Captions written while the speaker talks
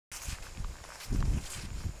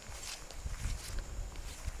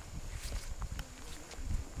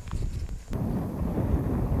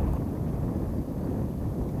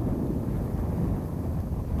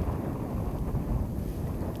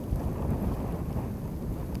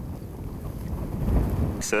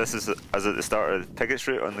So this is as at the start of the Piggot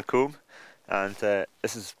route on the comb, and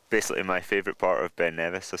this is basically my favourite part of Ben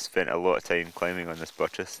Nevis. I've spent a lot of time climbing on this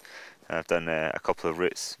buttress. I've done a couple of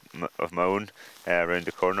routes of my own around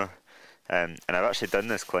the corner, and I've actually done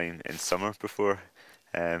this climb in summer before,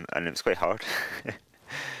 and it was quite hard.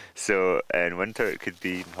 So in winter it could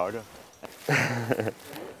be even harder.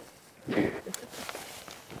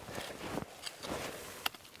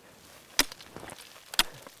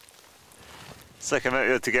 It's like I might be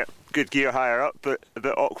able to get good gear higher up, but a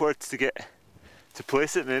bit awkward to get to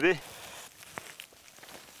place it maybe.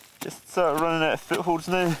 Just sort of running out of footholds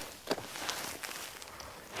now.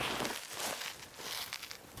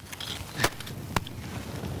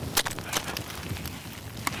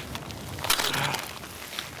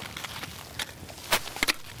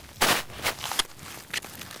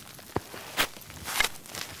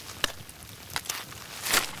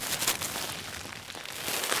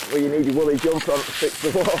 Well, you need your woolly jumper on to fix the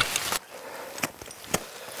wall.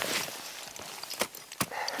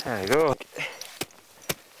 There you go.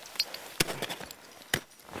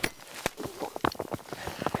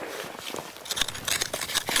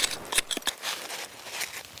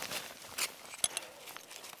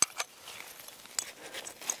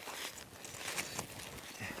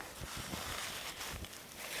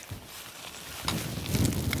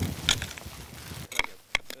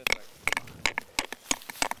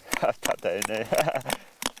 I've tapped that in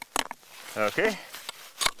now. Okay.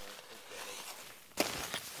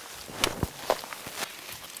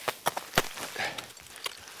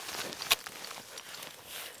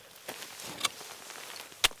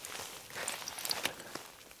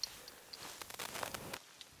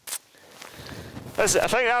 I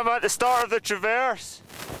think I'm at the start of the traverse.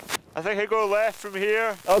 I think I go left from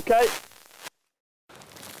here. Okay.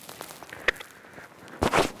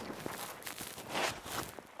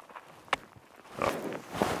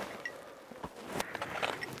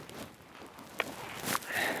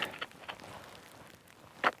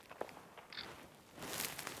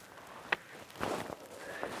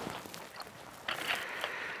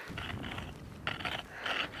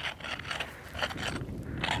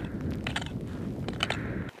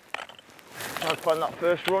 I find that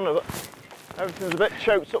first run of it, everything's a bit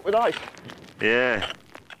choked up with ice. Yeah.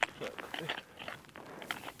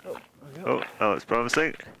 Oh, that looks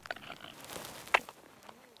promising.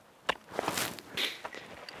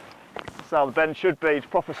 That's how the bend should be, it's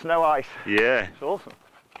proper snow ice. Yeah. It's awesome.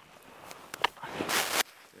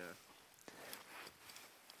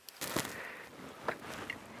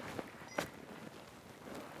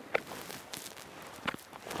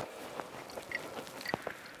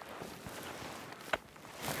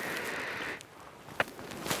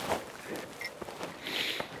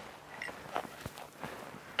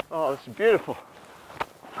 Oh, this is beautiful.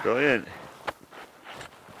 Brilliant.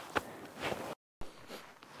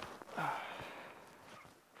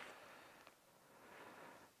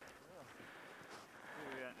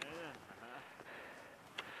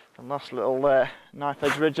 A nice little knife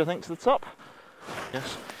edge ridge, I think, to the top.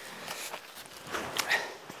 Yes.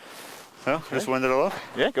 Well, okay. Just wander along.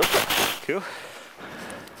 Yeah, go for it. Cool.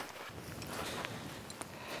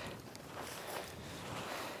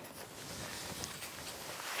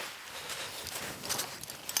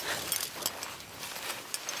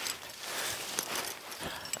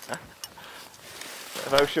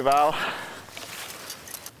 Bit of Cheval.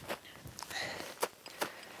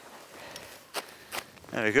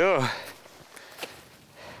 There we go.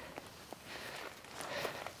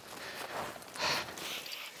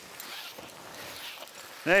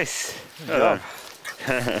 Nice. Well done.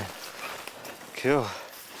 Cool.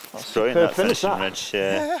 That's brilliant. That finishing ridge.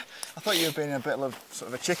 Yeah. I thought you were being a bit of sort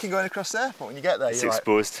of a chicken going across there, but when you get there, it's you're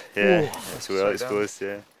exposed. Like, yeah, it's well exposed.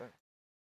 Yeah.